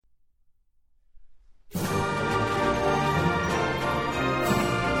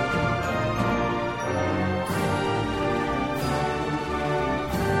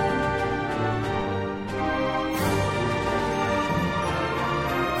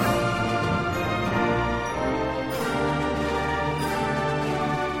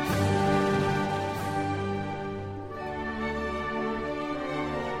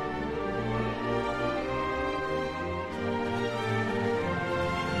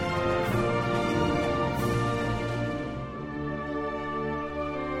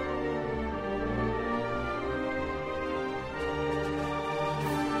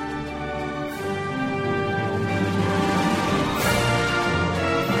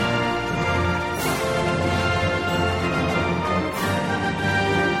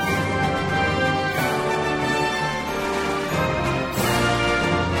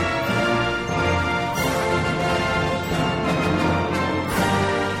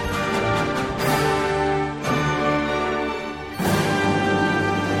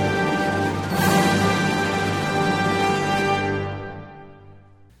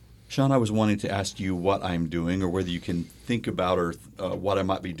Sean, I was wanting to ask you what I'm doing, or whether you can think about or what I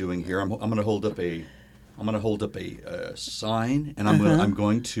might be doing here. I'm going to hold up a sign, and I'm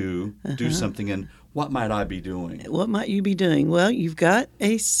going to do something. And what might I be doing? What might you be doing? Well, you've got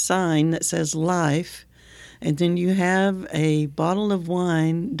a sign that says life, and then you have a bottle of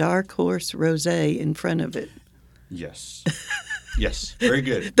wine, Dark Horse Rosé, in front of it. Yes. Yes. Very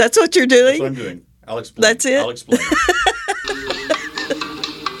good. That's what you're doing? That's what I'm doing. I'll explain. That's it? I'll explain.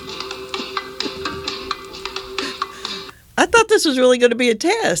 I thought this was really going to be a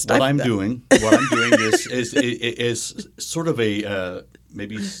test. What I'm doing is sort of a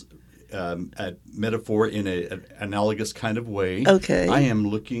maybe a metaphor in an analogous kind of way. Okay. I am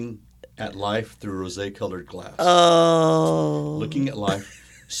looking at life through rosé-colored glass. Oh. Looking at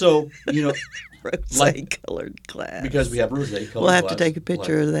life. So, Rosé-colored glass. Because we have rosé-colored glass. We'll have to take a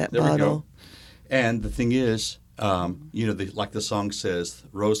picture of that there bottle. We go. And the thing is, like the song says,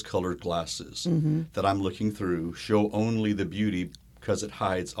 rose-colored glasses that I'm looking through show only the beauty because it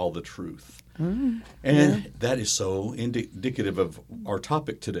hides all the truth. And that is so indicative of our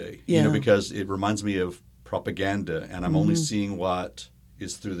topic today, because it reminds me of propaganda, and I'm only seeing what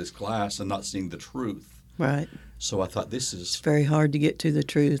is through this glass and not seeing the truth. Right. So I thought It's very hard to get to the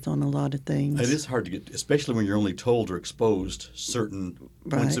truth on a lot of things. It is hard to get, especially when you're only told or exposed certain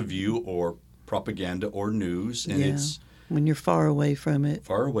points of view or propaganda or news, and it's when you're far away from it.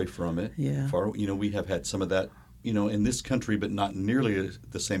 Yeah. We have had some of that, in this country, but not nearly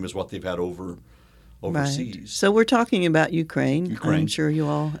the same as what they've had overseas. Right. So we're talking about Ukraine. I'm sure you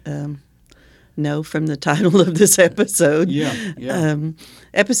all know from the title of this episode. Yeah.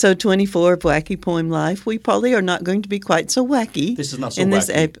 Episode 24 of Wacky Poem Life. We probably are not going to be quite so wacky. This is not so in wacky.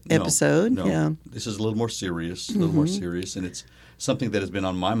 this episode. No. Yeah. This is a little more serious, and it's something that has been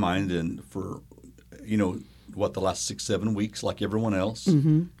on my mind and for, the last 6-7 weeks, like everyone else.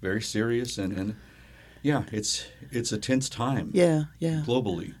 Very serious, and it's a tense time. Yeah.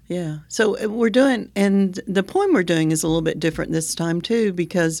 Globally. Yeah. So we're doing, and the poem we're doing is a little bit different this time too,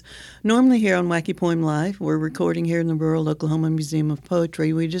 because normally here on Wacky Poem Life, we're recording here in the Rural Oklahoma Museum of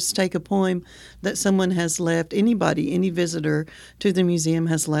Poetry. We just take a poem that someone has left, any visitor to the museum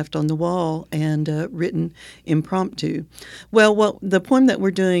has left on the wall and written impromptu. Well, the poem that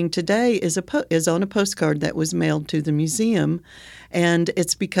we're doing today is on a postcard that was mailed to the museum. And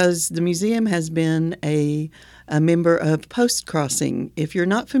it's because the museum has been a member of Postcrossing. If you're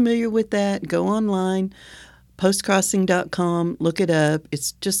not familiar with that, go online, postcrossing.com, look it up.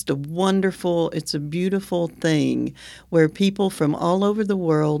 It's just it's a beautiful thing where people from all over the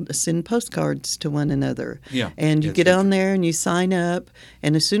world send postcards to one another. Yeah. And you get on there and you sign up,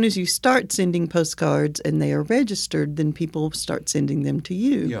 and as soon as you start sending postcards and they are registered, then people start sending them to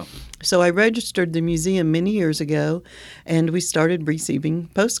you. Yeah. So I registered the museum many years ago, and we started receiving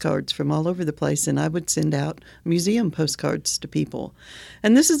postcards from all over the place, and I would send out museum postcards to people.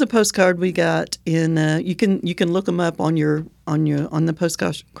 And this is a postcard we got in. You can look them up on the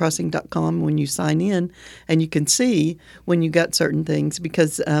postcrossing.com when you sign in, and you can see when you got certain things,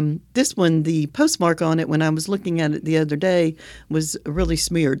 because this one, the postmark on it, when I was looking at it the other day, was really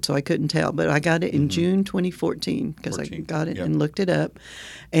smeared, so I couldn't tell. But I got it in June 2014 because I got it and looked it up.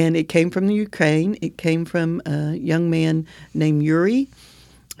 And it came from the Ukraine. It came from a young man named Yuri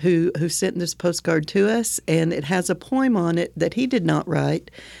who sent this postcard to us, and it has a poem on it that he did not write.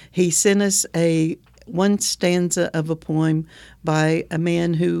 He sent us one stanza of a poem by a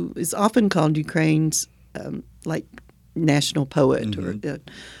man who is often called Ukraine's national poet, or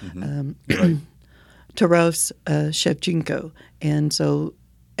Taras Shevchenko.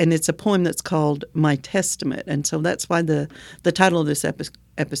 And it's a poem that's called My Testament. And so that's why the title of this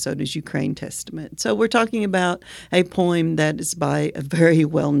episode is Ukraine Testament. So we're talking about a poem that is by a very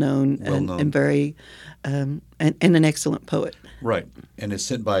well-known. And very and an excellent poet. Right. And it's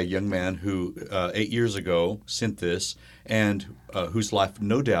sent by a young man who 8 years ago sent this, and whose life,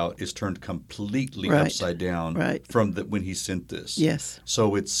 no doubt, is turned completely upside down from when he sent this. Yes.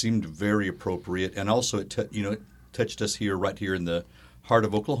 So it seemed very appropriate, and also it touched us right here in the heart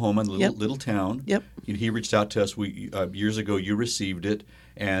of Oklahoma, in a little town. Yep. He reached out to us. Years ago, you received it,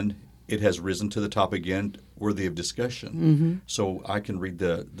 and it has risen to the top again, worthy of discussion. So I can read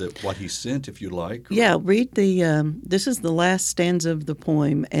the what he sent, if you like. Yeah, read this is the last stanza of the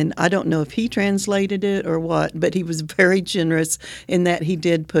poem, and I don't know if he translated it or what, but he was very generous in that he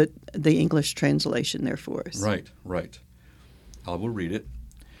did put the English translation there for us. Right. I will read it.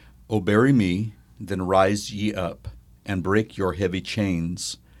 O bury me, then rise ye up, and break your heavy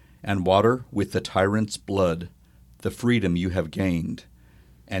chains, and water with the tyrant's blood the freedom you have gained.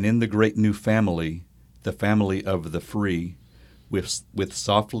 And in the great new family, the family of the free, with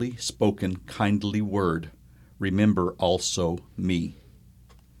softly spoken kindly word, remember also me.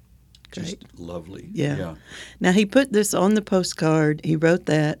 Great. Just lovely. Yeah. Now, he put this on the postcard. He wrote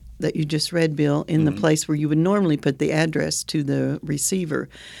that you just read, Bill, in the place where you would normally put the address to the receiver.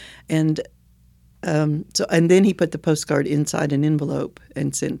 And and then he put the postcard inside an envelope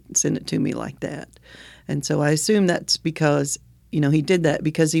and sent it to me like that. And so I assume that's because, he did that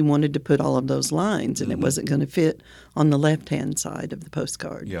because he wanted to put all of those lines, and it wasn't going to fit on the left-hand side of the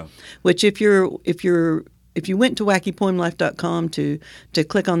postcard. Yeah. Which if you went to wackypoemlife.com to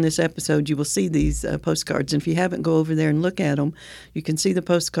click on this episode, you will see these postcards. And if you haven't, go over there and look at them. You can see the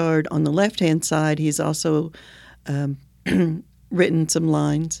postcard on the left-hand side. He's also written some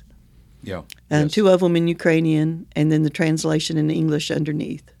lines. Yeah. Yes. Two of them in Ukrainian, and then the translation in English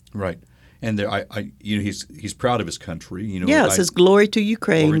underneath. Right. And there, he's proud of his country. It says "Glory to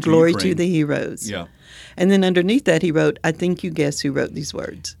Ukraine, glory to the heroes." Yeah. And then underneath that, he wrote, "I think you guess who wrote these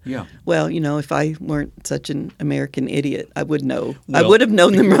words." Yeah. Well, if I weren't such an American idiot, I would know. Well, I would have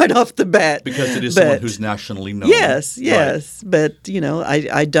known them right off the bat. Because it is someone who's nationally known. Yes. Right. But,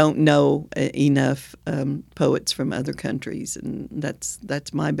 I don't know enough poets from other countries, and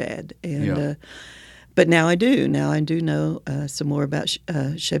that's my bad. And but now I do. Now I do know some more about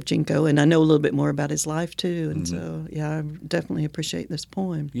Shevchenko, and I know a little bit more about his life, too. And so, I definitely appreciate this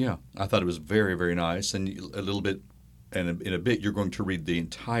poem. Yeah, I thought it was very, very nice. And a little bit, and in a bit, you're going to read the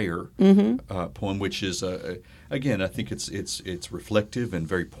entire poem, which is, again, I think it's reflective and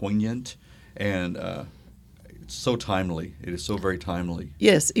very poignant, and it's so timely. It is so very timely.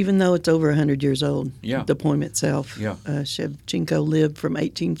 Yes, even though it's over 100 years old, the poem itself. Yeah. Shevchenko lived from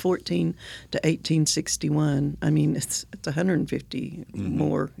 1814 to 1861. I mean, it's 150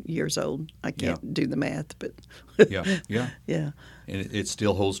 more years old. I can't do the math, but yeah. And it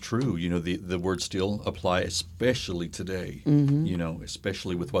still holds true. The words still apply, especially today.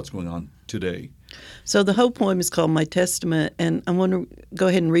 Especially with what's going on today. So the whole poem is called My Testament, and I want to go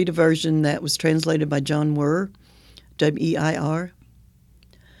ahead and read a version that was translated by John Weir, W-E-I-R.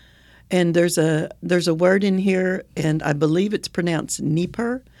 And there's a word in here, and I believe it's pronounced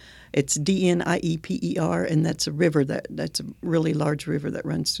Dnieper. It's D-N-I-E-P-E-R, and that's a river that's a really large river that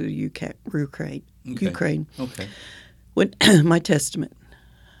runs through Ukraine. Okay. My Testament.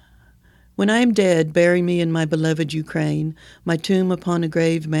 When I am dead, bury me in my beloved Ukraine, my tomb upon a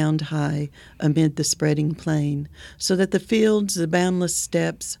grave mound high, amid the spreading plain, so that the fields, the boundless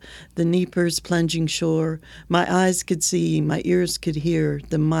steppes, the Dnieper's plunging shore, my eyes could see, my ears could hear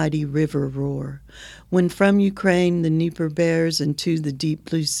the mighty river roar. When from Ukraine the Dnieper bears into the deep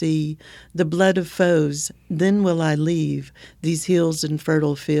blue sea the blood of foes, then will I leave these hills and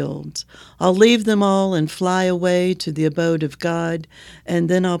fertile fields. I'll leave them all and fly away to the abode of God, and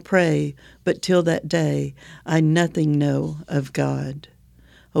then I'll pray, but till that day I nothing know of God.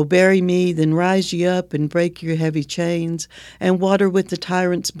 O bury me, then rise ye up and break your heavy chains, and water with the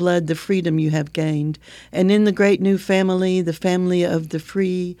tyrant's blood the freedom you have gained, and in the great new family, the family of the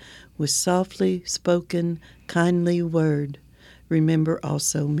free, with softly spoken, kindly word, remember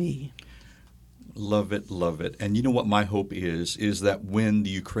also me. Love it, love it. And you know what my hope is that when the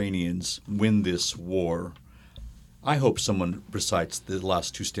Ukrainians win this war, I hope someone recites the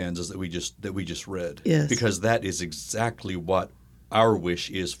last two stanzas that we just read. Yes. Because that is exactly what our wish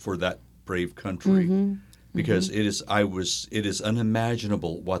is for that brave country. Because it is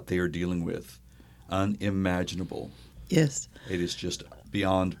unimaginable what they are dealing with. Unimaginable. Yes. It is just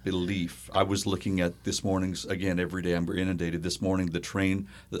beyond belief. I was looking at this morning's, again, every day I'm inundated. This morning, the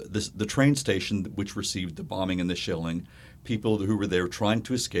train station which received the bombing and the shelling, people who were there trying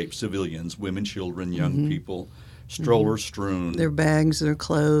to escape, civilians, women, children, young people, strollers strewn. Their bags, their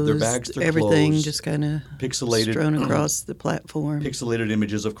clothes, everything just kind of strewn across the platform. Pixelated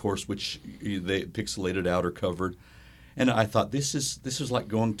images, of course, which they pixelated out or covered. And I thought, this is like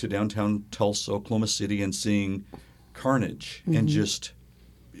going to downtown Tulsa, Oklahoma City, and seeing carnage, and just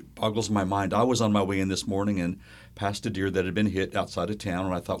boggles my mind. I was on my way in this morning and passed a deer that had been hit outside of town,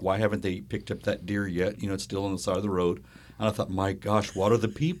 and I thought, why haven't they picked up that deer yet? It's still on the side of the road. And I thought, my gosh, what are the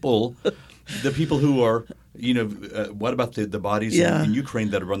people who are, what about the bodies in Ukraine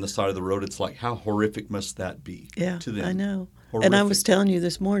that are on the side of the road? It's like, how horrific must that be to them? I know. Horrific. And I was telling you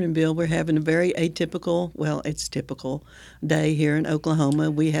this morning, Bill, we're having a very atypical, well, it's typical day here in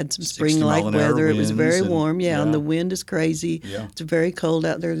Oklahoma. We had some spring-like weather. It was very warm. And the wind is crazy. Yeah. It's very cold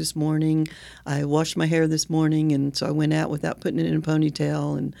out there this morning. I washed my hair this morning, and so I went out without putting it in a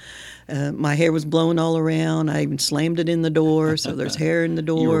ponytail, and my hair was blowing all around. I even slammed it in the door, so there's hair in the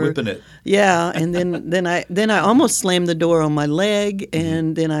door. You were whipping it. Yeah, and then I almost slammed the door on my leg,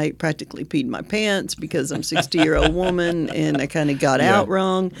 and then I practically peed my pants because I'm a 60-year-old woman, and I kind of got Yeah. out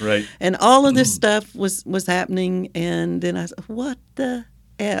wrong. Right. And all of this stuff was happening. And then I said, what the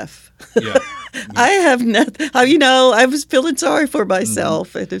F? Yeah. I have nothing. I was feeling sorry for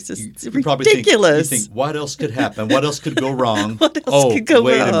myself. And it's just You probably think, ridiculous. what else could happen? What else could go wrong? What else could go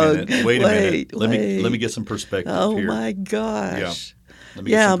wait wrong? a minute. Wait a minute. Let Wait. me get some perspective Oh, here. my gosh. Let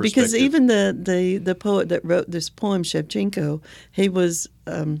me get some because perspective. even the poet that wrote this poem, Shevchenko, he was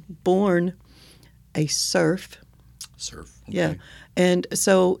born a serf. Surf. Yeah. Okay. And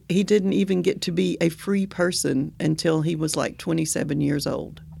so he didn't even get to be a free person until he was like 27 years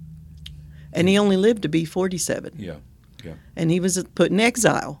old. And he only lived to be 47. Yeah. Yeah. And he was put in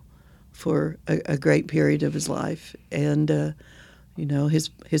exile for a great period of his life. And,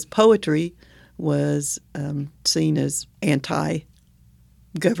 his poetry was seen as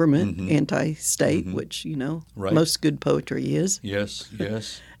anti-government, anti-state, which, Right. most good poetry is. Yes.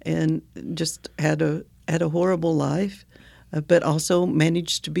 Yes. And just had a horrible life, but also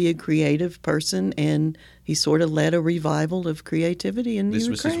managed to be a creative person, and he sort of led a revival of creativity in This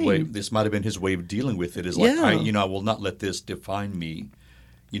was Ukraine. his way. This might have been his way of dealing with it. Is like, Yeah. I will not let this define me.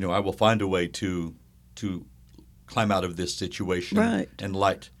 I will find a way to climb out of this situation Right. and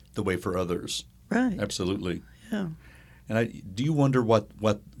light the way for others. Right. Absolutely. Yeah. And do you wonder what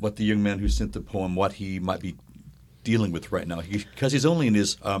the young man who sent the poem, what he might be dealing with right now? Because he's only in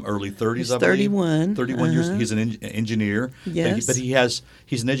his early 30s, He's I believe. 31. 31 years. He's an engineer. Yes. But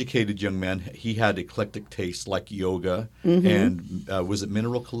he's an educated young man. He had eclectic tastes like yoga and was it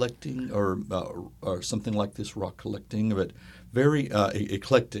mineral collecting or something like this, rock collecting? But very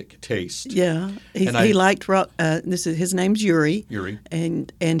eclectic taste. Yeah, he And I- liked rock. His name's Yuri. Yuri.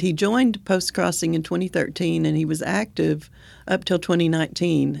 And he joined Post Crossing in 2013, and he was active up till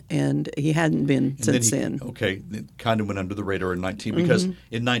 2019, and he hadn't been since then. Okay, it kind of went under the radar in 19 because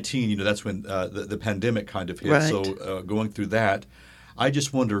in 19, that's when the pandemic kind of hit. Right. So going through that, I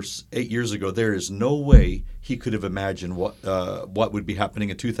just wonder, 8 years ago, there is no way he could have imagined what would be happening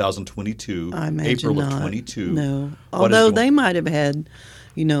in 2022, I imagine April not. of 22. No, What is although going- they might have had,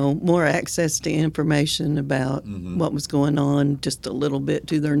 more access to information about what was going on just a little bit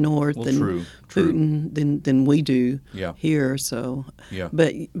to their north Well, and true. Putin than we do Yeah. here. So, Yeah.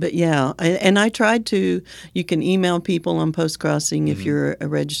 but yeah, and I tried to. You can email people on Post Crossing if you're a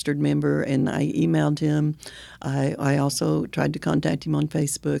registered member, and I emailed him. I also tried to contact him on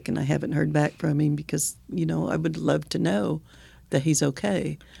Facebook, and I haven't heard back from him because I would love to know that he's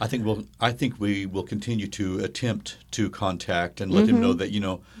okay. I think we will continue to attempt to contact and let him know that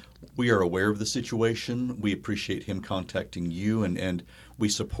we are aware of the situation. We appreciate him contacting you, and we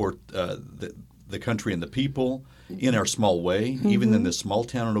support the country and the people in our small way. Even in this small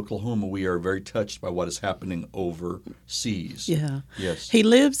town in Oklahoma, we are very touched by what is happening overseas. Yeah. Yes. He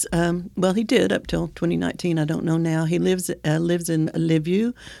lives. He did up till 2019. I don't know now. He lives in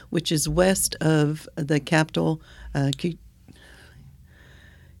Lviv, which is west of the capital,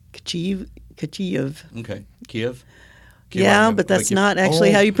 Kyiv. Okay. Kiev. Yeah, but that's Kiev. not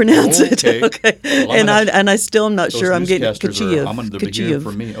actually Oh, how you pronounce it. okay. Okay. Well, I'm And I still am not those sure I'm getting newscasters Kyiv. I'm going to be hearing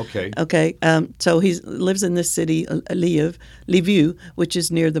from me. Okay. Okay, so he lives in this city, Lviv, which is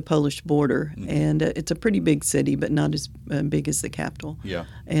near the Polish border, and it's a pretty big city, but not as big as the capital. Yeah.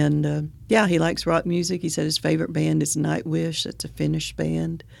 And he likes rock music. He said his favorite band is Nightwish. It's a Finnish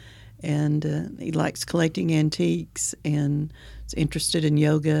band, and he likes collecting antiques and is interested in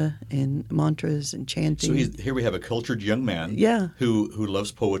yoga and mantras and chanting. So here we have a cultured young man Yeah. who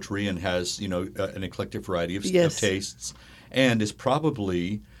loves poetry and has an eclectic variety of Yes. tastes and is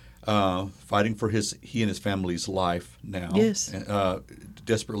probably fighting for he and his family's life now. Yes.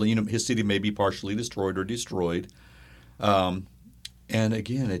 Desperately. His city may be partially destroyed or destroyed. And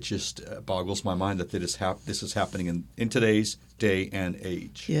again, it just boggles my mind that this is happening in today's day and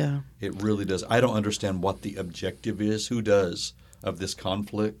age. Yeah. It really does. I don't understand what the objective is. Who does of this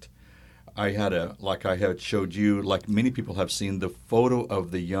conflict? Like I had showed you, like many people have seen, the photo of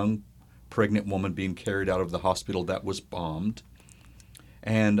the young pregnant woman being carried out of the hospital that was bombed.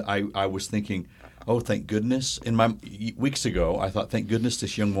 And I was thinking, oh, thank goodness. Weeks ago, I thought, thank goodness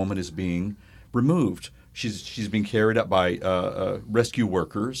this young woman is being removed. She's being carried out by rescue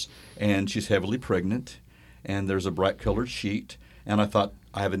workers, and she's heavily pregnant, and there's a bright-colored sheet. And I thought,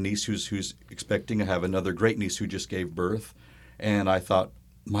 I have a niece who's expecting. I have another great niece who just gave birth. And I thought,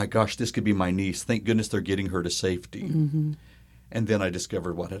 my gosh, this could be my niece. Thank goodness they're getting her to safety. Mm-hmm. And then I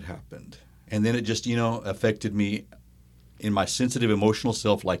discovered what had happened. And then it just, affected me in my sensitive, emotional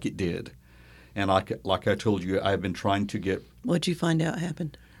self like it did. And like I told you, I've been trying to get... What'd you find out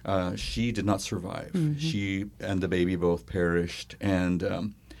happened? She did not survive. Mm-hmm. She and the baby both perished.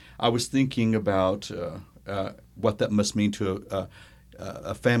 And I was thinking about what that must mean to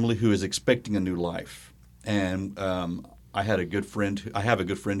a family who is expecting a new life. And I have a good friend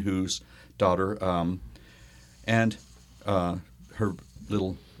whose daughter and her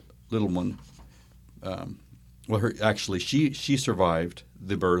little one. She survived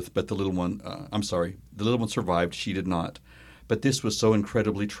the birth, but the little one survived. She did not. But this was so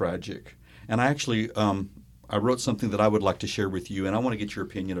incredibly tragic. And I actually I wrote something that I would like to share with you, and I want to get your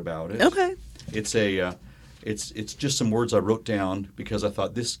opinion about it. Okay. It's just some words I wrote down because I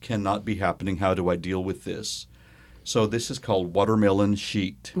thought this cannot be happening. How do I deal with this? So this is called Watermelon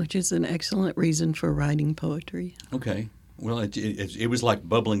Sheet. Which is an excellent reason for writing poetry. Okay. Well, it was like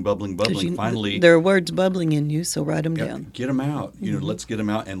bubbling. Finally, there are words bubbling in you, so write them down. Get them out. Let's get them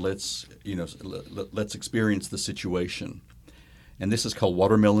out and let's experience the situation. And this is called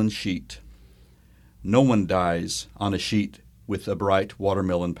Watermelon Sheet. No one dies on a sheet with a bright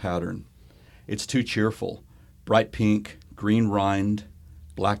watermelon pattern. It's too cheerful. Bright pink, green rind,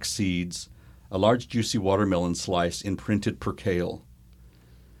 black seeds, a large juicy watermelon slice imprinted percale.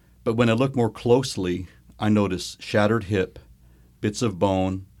 But when I look more closely, I notice shattered hip, bits of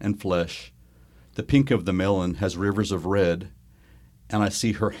bone and flesh. The pink of the melon has rivers of red, and I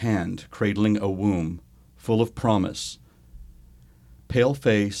see her hand cradling a womb full of promise. Pale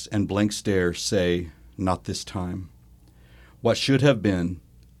face and blank stare say, not this time. What should have been,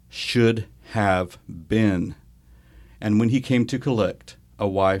 should have been. And when he came to collect, a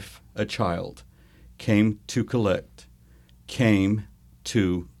wife, a child, came to collect.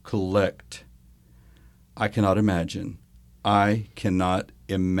 I cannot imagine.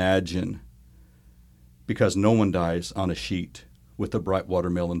 Because no one dies on a sheet with a bright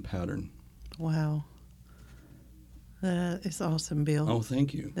watermelon pattern. Wow. That is awesome, Bill. Oh,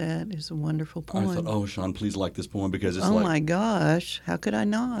 thank you. That is a wonderful poem. I thought, Sean, please like this poem because it's Oh, my gosh. How could I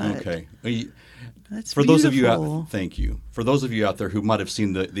not? Okay. That's for beautiful. those of you thank you. For those of you out there who might have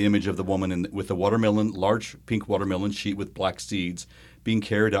seen the image of the woman with a large pink watermelon sheet with black seeds being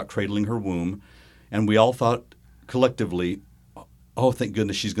carried out, cradling her womb, and we all thought collectively, oh, thank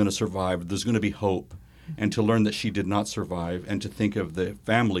goodness she's going to survive. There's going to be hope. And to learn that she did not survive, and to think of the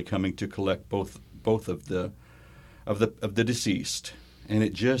family coming to collect both of the deceased, and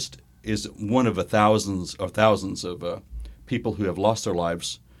it just is one of thousands of people who have lost their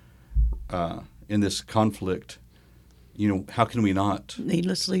lives in this conflict. How can we not?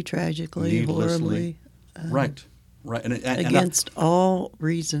 Needlessly, tragically, horribly. Right. And against all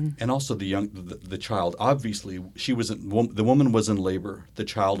reason. And also the child. Obviously, the woman was in labor. The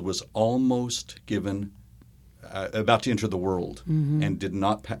child was almost about to enter the world, mm-hmm. and did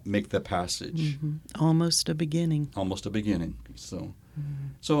not make the passage. Mm-hmm. Almost a beginning.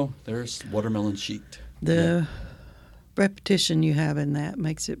 So there's Watermelon Sheet. The repetition you have in that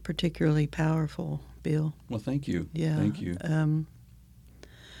makes it particularly powerful, Bill. Well, thank you. Yeah. Thank you.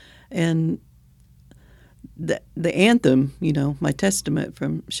 And the anthem, My Testament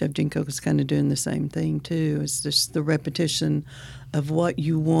from Shevchenko is kind of doing the same thing too. It's just the repetition of what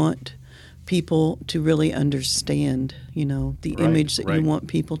you want people to really understand, the image that you want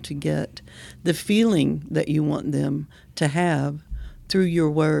people to get, the feeling that you want them to have through your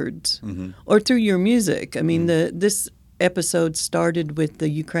words, mm-hmm. or through your music. I mean, mm-hmm. this episode started with the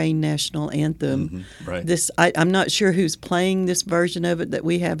Ukraine national anthem. Mm-hmm. Right. I'm not sure who's playing this version of it that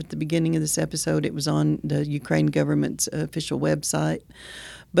we have at the beginning of this episode. It was on the Ukraine government's official website.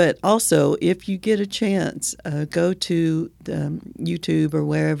 But also, if you get a chance, go to YouTube or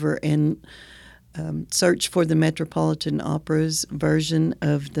wherever and search for the Metropolitan Opera's version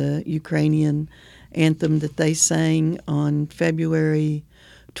of the Ukrainian anthem that they sang on February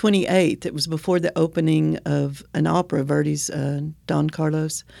 28th. It was before the opening of an opera, Verdi's Don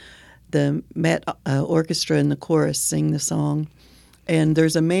Carlos. The Met Orchestra and the chorus sing the song. And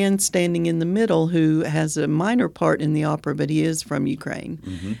there's a man standing in the middle who has a minor part in the opera, but he is from Ukraine.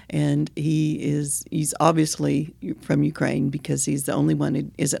 Mm-hmm. And he's obviously from Ukraine because he's the only one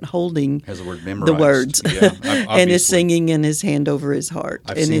who isn't holding has the word memorized. The words. Yeah, and is singing in his hand over his heart.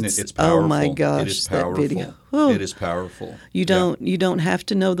 I've seen it. It's powerful. Oh my gosh, it is powerful. That video. It is powerful. You don't have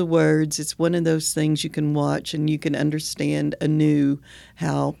to know the words. It's one of those things you can watch and you can understand anew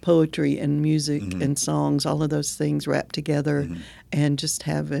how poetry and music mm-hmm. and songs, all of those things wrap together mm-hmm. and just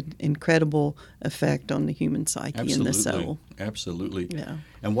have an incredible effect on the human psyche and the soul. Absolutely. Yeah.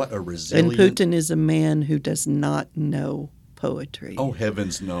 And what a resilient... And Putin is a man who does not know poetry. Oh,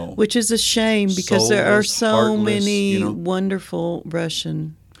 heavens no. Which is a shame because there are so many wonderful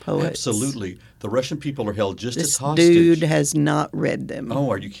Russian poets. Absolutely. The Russian people are held just as hostage. This dude has not read them.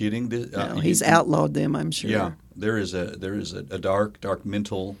 Oh, are you kidding? No, he's outlawed them, I'm sure. Yeah, there is a dark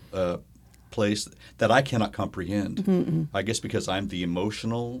mental place that I cannot comprehend. I guess because I'm the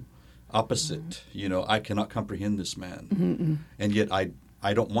emotional opposite. You know, I cannot comprehend this man. And yet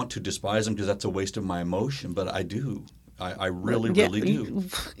I don't want to despise him because that's a waste of my emotion, but I do. I really, Yeah, really do.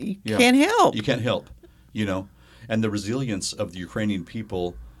 You Yeah. can't help. You can't help, you know. And the resilience of the Ukrainian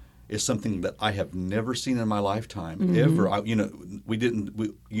people is something that I have never seen in my lifetime, ever.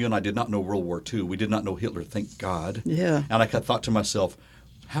 You and I did not know World War II. We did not know Hitler, thank God. Yeah. And I thought to myself,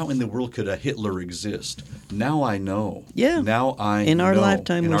 how in the world could a Hitler exist? Now I know. Yeah. Now I In our know,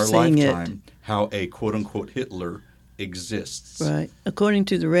 lifetime, in we're our seeing it. lifetime, how a quote-unquote Hitler exists. Right. According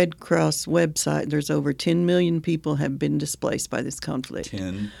to the Red Cross website, there's over 10 million people have been displaced by this conflict.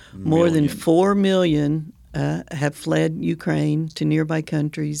 10 More than million. 4 million have fled Ukraine to nearby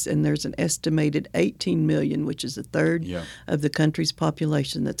countries, and there's an estimated 18 million, which is a third Yeah. of the country's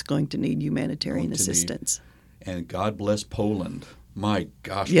population that's going to need humanitarian Going to need- assistance. And God bless Poland. My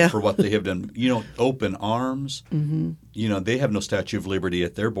gosh, Yeah. for what they have done. You know, open arms. Mm-hmm. You know, they have no Statue of Liberty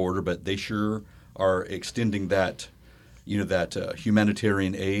at their border, but they sure are extending that,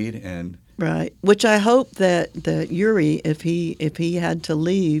 humanitarian aid. And Right. Which I hope that Yuri, if he had to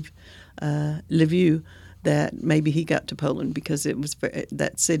leave Lviv, that maybe he got to Poland because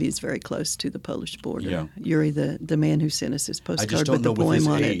that city is very close to the Polish border. Yeah. Yuri, the man who sent us his I postcard just don't with the know with his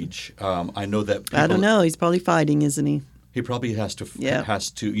poem on it. age. I know that people, I don't know. He's probably fighting, isn't he? He probably has to, Yeah.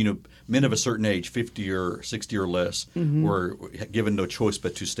 men of a certain age, 50 or 60 or less, were given no choice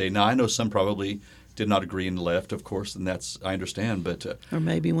but to stay. Now, I know some probably did not agree and left, of course, and I understand, but Or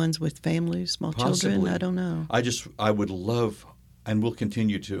maybe ones with families, small possibly. children. I don't know. I would love, and will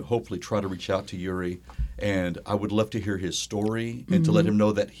continue to hopefully try to reach out to Yuri, and I would love to hear his story and to let him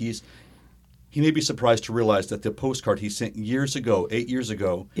know that he may be surprised to realize that the postcard he sent 8 years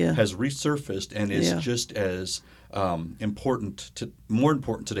ago, Yeah. has resurfaced and is Yeah. just as more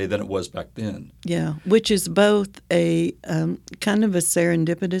important today than it was back then. Yeah, which is both a kind of a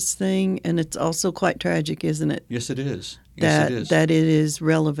serendipitous thing, and it's also quite tragic, isn't it? Yes, it is. Yes, it is. That it is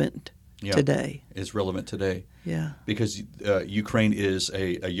relevant Yeah. today. Is relevant today Yeah. because Ukraine is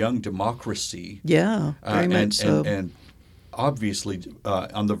a young democracy. Yeah, very much so. And obviously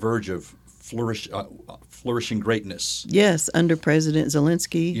on the verge of flourishing greatness. Yes, under President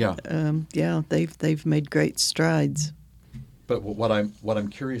Zelensky. Yeah. They've made great strides. But what I'm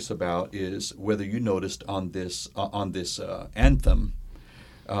curious about is whether you noticed on this anthem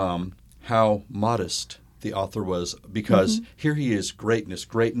how modest the author was, because here he is, greatness,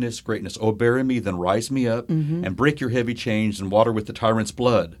 greatness, greatness. Oh, bury me, then rise me up, and break your heavy chains and water with the tyrant's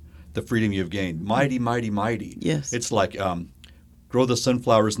blood the freedom you have gained. Mighty, mighty, mighty. Yes. It's like grow the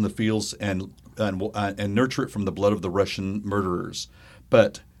sunflowers in the fields and nurture it from the blood of the Russian murderers.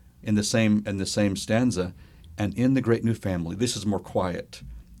 But in the same stanza, and in the great new family, this is more quiet.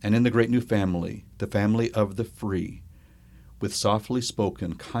 And in the great new family, the family of the free, with softly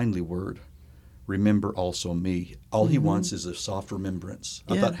spoken kindly word, remember also me. All he wants is a soft remembrance.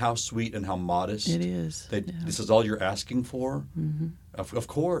 I Yeah. thought how sweet and how modest. It is. That Yeah. this is all you're asking for. Of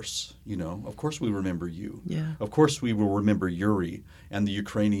course, of course we remember you. Yeah. Of course we will remember Yuri and the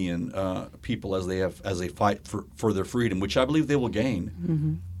Ukrainian people as they fight for their freedom, which I believe they will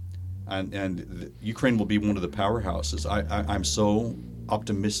gain. And Ukraine will be one of the powerhouses. I'm so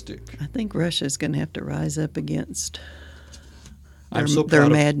optimistic. I think Russia's going to have to rise up against I'm so their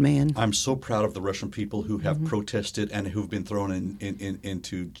proud of- madman. I'm so proud of the Russian people who have protested and who've been thrown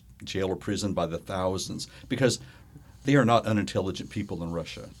into jail or prison by the thousands, because they are not unintelligent people in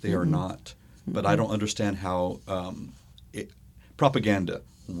Russia. They are not. But I don't understand how propaganda,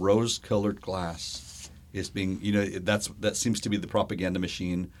 rose-colored glass, is being. That seems to be the propaganda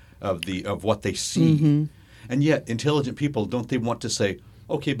machine of what they see. And yet, intelligent people, don't they want to say,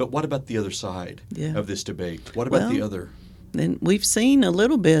 okay, but what about the other side Yeah. of this debate? What about the other? And we've seen a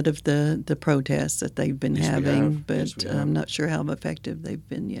little bit of the protests that they've been Yes, we having, have. but Yes, we have. I'm not sure how effective they've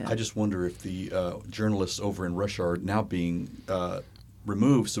been yet. I just wonder if the journalists over in Russia are now being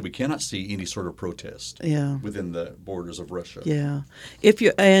removed, so we cannot see any sort of protest Yeah. within the borders of Russia. Yeah,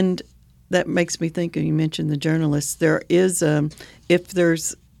 and that makes me think. You mentioned the journalists. There is, if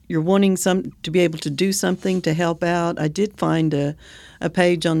you're wanting to be able to do something to help out. I did find a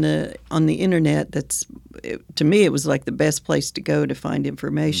page on the internet to me it was like the best place to go to find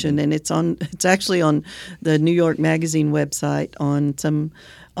information, and it's actually on the New York Magazine website on some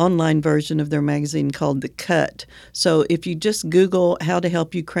online version of their magazine called The Cut. So if you just Google how to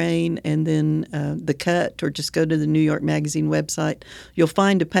help Ukraine and then The Cut, or just go to the New York Magazine website, you'll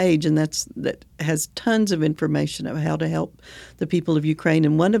find a page that has tons of information of how to help the people of Ukraine.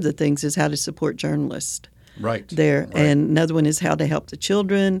 And one of the things is how to support journalists. Right. there. Right. And another one is how to help the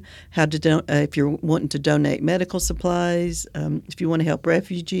children, how to if you're wanting to donate medical supplies, if you want to help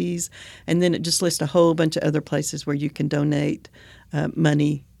refugees, and then it just lists a whole bunch of other places where you can donate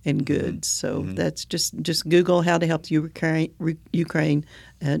money and goods. So that's just Google how to help Ukraine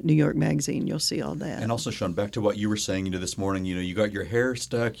New York Magazine. You'll see all that. And also, Sean, back to what you were saying, this morning, you got your hair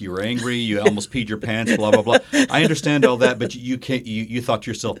stuck, you were angry, you almost peed your pants, blah, blah, blah. I understand all that, but you can't, you thought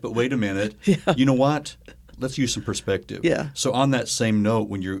to yourself, but wait a minute, you know what? Let's use some perspective. Yeah. So on that same note,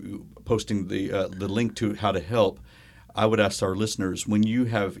 when you're posting the link to how to help, I would ask our listeners, when you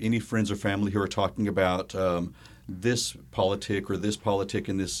have any friends or family who are talking about this politic or this politic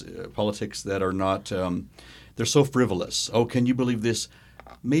and this politics that are not, they're so frivolous. Oh, can you believe this?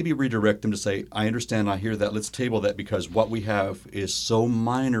 Maybe redirect them to say, I understand, I hear that. Let's table that because what we have is so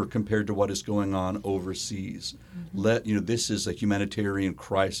minor compared to what is going on overseas. This is a humanitarian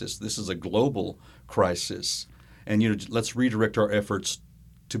crisis. This is a global crisis. And, let's redirect our efforts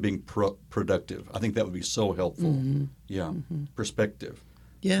to being productive. I think that would be so helpful. Yeah. Perspective.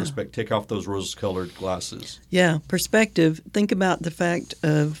 Yeah. Take off those rose-colored glasses. Yeah. Perspective. Think about the fact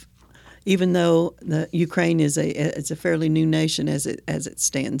of even though Ukraine is a fairly new nation as it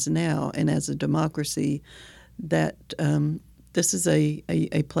stands now and as a democracy, that this is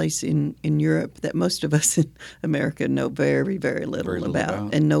a place in Europe that most of us in America know very, very little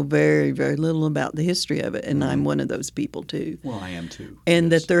about, and know very, very little about the history of it. And I'm one of those people too. Well, I am too.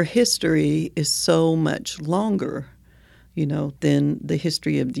 And that their history is so much longer, than the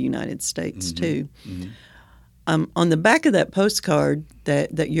history of the United States too. On the back of that postcard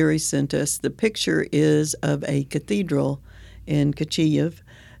that Yuri sent us, the picture is of a cathedral in Kyiv,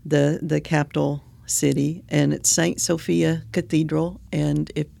 the capital city, and it's St. Sophia Cathedral.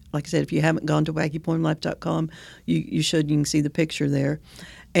 And like I said, if you haven't gone to wackypoemlife.com, you should. You can see the picture there.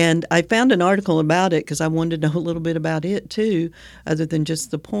 And I found an article about it because I wanted to know a little bit about it too, other than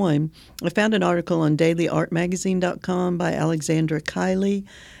just the poem. I found an article on dailyartmagazine.com by Alexandra Kiley,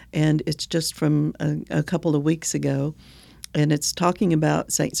 and it's just from a couple of weeks ago. And it's talking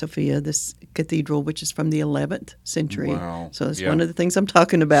about St. Sophia, this cathedral, which is from the 11th century. Wow. So it's one of the things I'm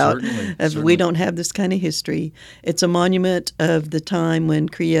talking about. Certainly. We don't have this kind of history. It's a monument of the time when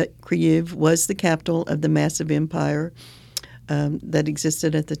Kyiv was the capital of the massive empire that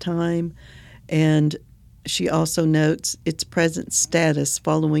existed at the time. And she also notes its present status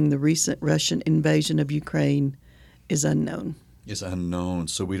following the recent Russian invasion of Ukraine is unknown. Is unknown,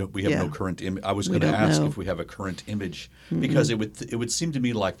 so we have no current image. I was going to ask if we have a current image because it would seem to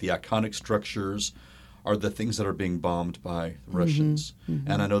me like the iconic structures are the things that are being bombed by the Russians,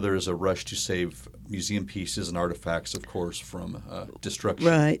 and I know there is a rush to save museum pieces and artifacts, of course, from destruction.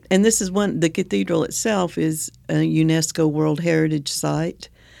 Right, and this is one. The cathedral itself is a UNESCO World Heritage Site,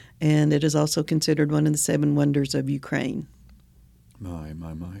 and it is also considered one of the 7 wonders of Ukraine. My.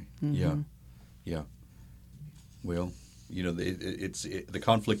 Yeah. Well. The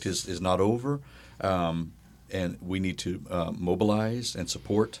conflict is not over, and we need to mobilize and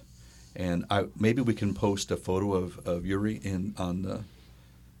support. And maybe we can post a photo of Yuri on the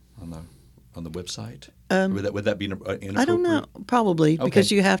website. Would that be inappropriate? I don't know, probably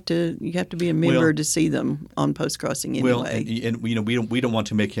because you have to be a member to see them on Post Crossing anyway. Well, and we don't want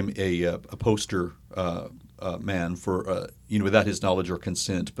to make him a poster man for without his knowledge or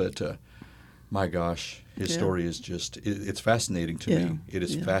consent, but. My gosh, his story is it's fascinating to me. It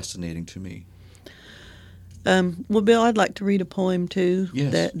is fascinating to me. Well, Bill, I'd like to read a poem, too,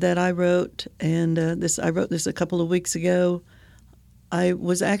 yes. that I wrote. And I wrote this a couple of weeks ago. I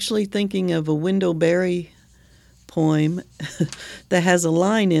was actually thinking of a Wendell Berry poem that has a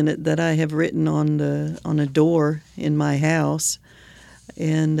line in it that I have written on a door in my house.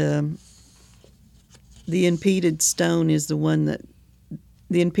 And the impeded stone is the one that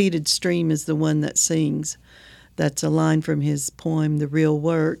the impeded stream is the one that sings. That's a line from his poem, The Real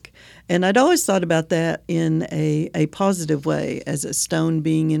Work. And I'd always thought about that in a positive way, as a stone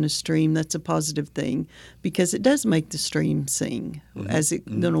being in a stream. That's a positive thing because it does make the stream sing. As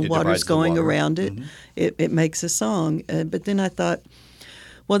water's going around it, it makes a song. But then I thought,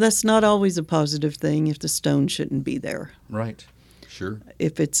 well, that's not always a positive thing if the stone shouldn't be there. Right, sure.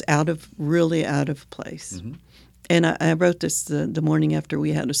 If it's really out of place. And I wrote this the morning after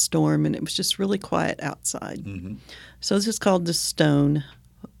we had a storm, and it was just really quiet outside. So this is called The Stone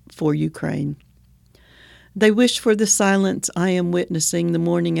for Ukraine. They wish for the silence I am witnessing the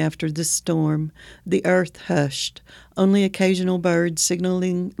morning after this storm, the earth hushed, only occasional birds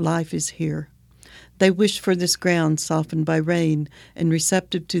signaling life is here. They wish for this ground softened by rain and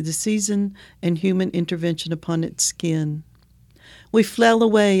receptive to the season and human intervention upon its skin. We flail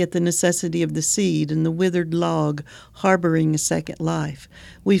away at the necessity of the seed and the withered log harboring a second life.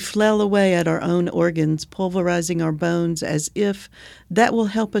 We flail away at our own organs, pulverizing our bones as if that will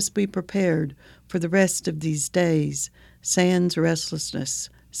help us be prepared for the rest of these days. Sans restlessness,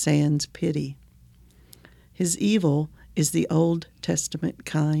 sans pity. His evil is the Old Testament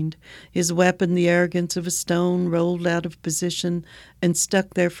kind, his weapon the arrogance of a stone rolled out of position and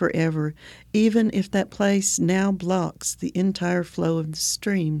stuck there forever, even if that place now blocks the entire flow of the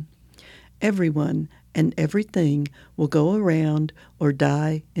stream. Everyone and everything will go around or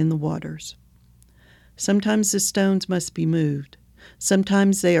die in the waters. Sometimes the stones must be moved.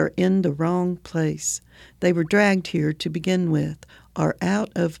 Sometimes they are in the wrong place. They were dragged here to begin with, are out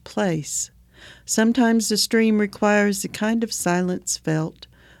of place. Sometimes the stream requires the kind of silence felt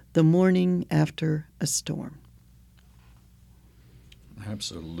the morning after a storm.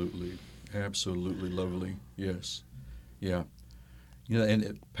 Absolutely. Absolutely lovely. Yes. Yeah.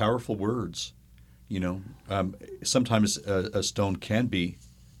 And powerful words. Sometimes a stone can be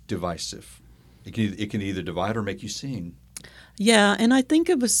divisive. It can either divide or make you sing. Yeah, and I think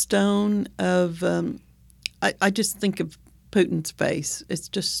of a stone of, I just think of Putin's face. It's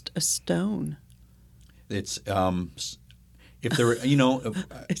just a stone. It's if there,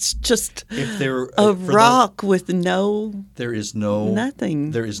 it's just if there a rock with nothing. There is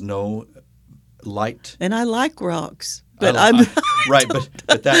no light. And I like rocks, but right.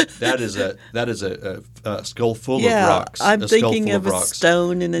 But that is a skull full of rocks. I'm thinking of a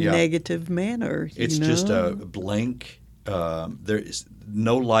stone in a negative manner. It's just a blank. There is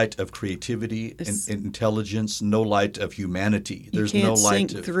no light of creativity and intelligence, no light of humanity. There's no light. You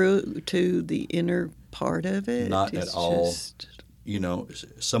can't sink through to the inner part of it. Not at all.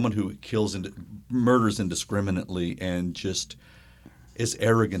 Someone who murders indiscriminately and just is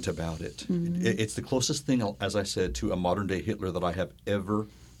arrogant about it. Mm-hmm. It's the closest thing, as I said, to a modern-day Hitler that I have ever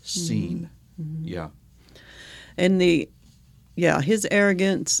seen. Mm-hmm. Yeah. And his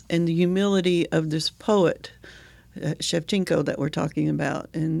arrogance and the humility of this poet, Shevchenko, that we're talking about,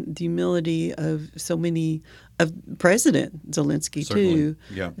 and the humility of so many, of President Zelensky, certainly, too.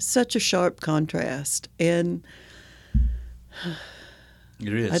 Yeah. Such a sharp contrast. And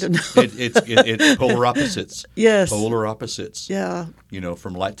it is. I don't know. It's polar opposites. Yes. Polar opposites. Yeah.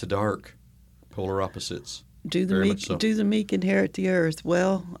 From light to dark, polar opposites. Do the meek inherit the earth?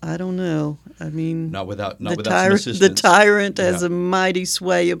 Well, I don't know. I mean, not without some assistance. The tyrant has a mighty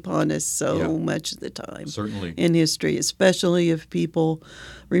sway upon us much of the time. Certainly. In history, especially if people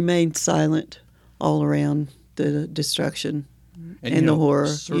remain silent all around the destruction and the horror.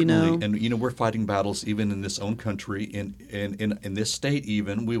 Certainly. And we're fighting battles even in this own country, in this state.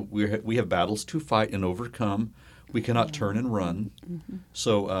 Even we have battles to fight and overcome. We cannot turn and run. Mm-hmm.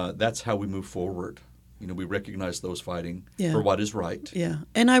 So that's how we move forward. We recognize those fighting for what is right. Yeah.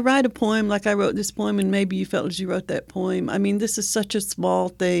 And I write a poem like I wrote this poem, and maybe you felt as you wrote that poem. I mean, this is such a small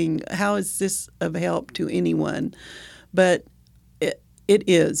thing. How is this of help to anyone? But it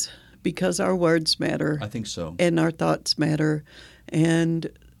is, because our words matter. I think so. And our thoughts matter. And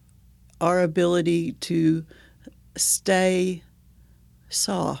our ability to stay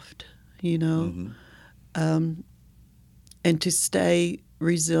soft, mm-hmm. And to stay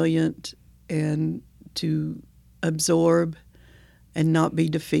resilient and to absorb and not be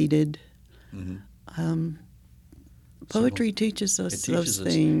defeated. Mm-hmm. Poetry teaches us those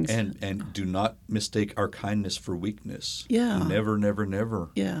things. And do not mistake our kindness for weakness. Yeah. Never, never,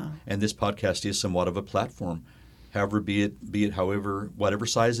 never. Yeah. And this podcast is somewhat of a platform. However, be it however, whatever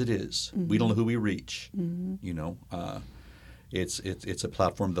size it is. Mm-hmm. We don't know who we reach. Mm-hmm. It's a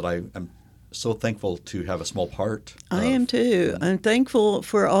platform that I'm so thankful to have a small part. I am too. I'm thankful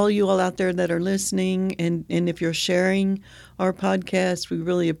for all you all out there that are listening, and if you're sharing our podcast, we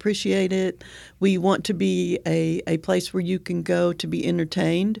really appreciate it. We want to be a place where you can go to be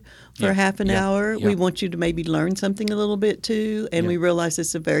entertained for half an hour. Yeah. We want you to maybe learn something a little bit too, and we realize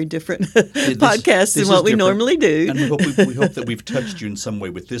it's a very different podcast than what we normally do. And we hope that we've touched you in some way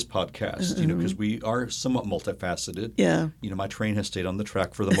with this podcast, because we are somewhat multifaceted. Yeah. My train has stayed on the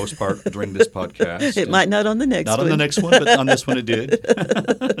track for the most part during this podcast. It might not on the next one. Not on the next one, but on this one it did.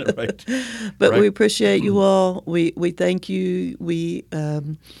 Right. But we appreciate you all. We thank you. We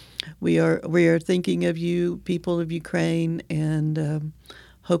are thinking of you, people of Ukraine, and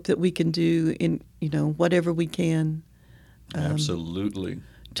hope that we can do in whatever we can. Absolutely.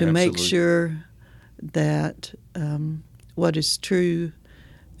 To make sure that what is true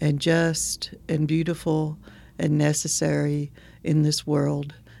and just and beautiful and necessary in this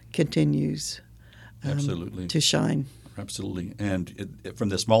world continues absolutely to shine. Absolutely. And from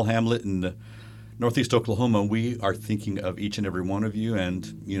the small hamlet in Northeast Oklahoma, we are thinking of each and every one of you,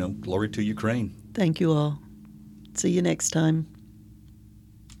 and, glory to Ukraine. Thank you all. See you next time.